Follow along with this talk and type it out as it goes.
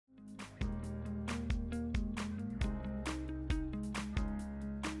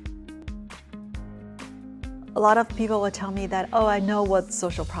A lot of people will tell me that, oh, I know what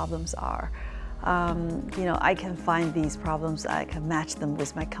social problems are. I can find these problems, I can match them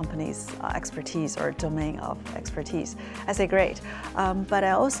with my company's expertise or domain of expertise. I say, great. But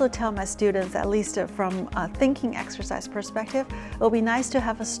I also tell my students, at least from a thinking exercise perspective, it will be nice to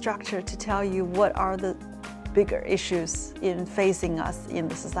have a structure to tell you what are the bigger issues in facing us in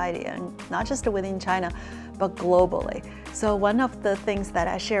the society, and not just within China, but globally. So one of the things that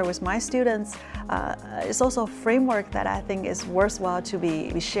I share with my students is also a framework that I think is worthwhile to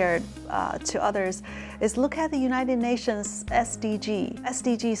be shared to others, is look at the United Nations SDG.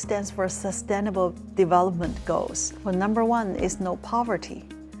 SDG stands for Sustainable Development Goals. Well, number 1 is no poverty.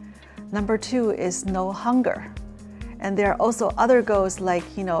 Number 2 is no hunger. And there are also other goals like,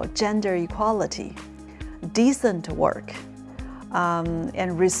 gender equality, decent work,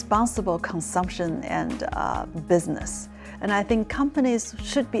 and responsible consumption and business. And I think companies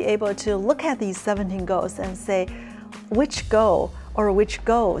should be able to look at these 17 goals and say which goal or which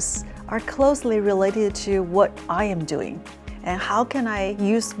goals are closely related to what I am doing, and how can I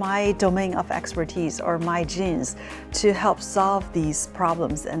use my domain of expertise or my genes to help solve these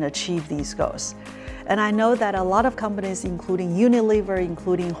problems and achieve these goals. And I know that a lot of companies, including Unilever,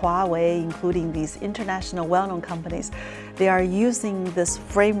 including Huawei, including these international well-known companies, they are using this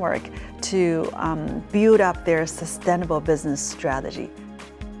framework to build up their sustainable business strategy.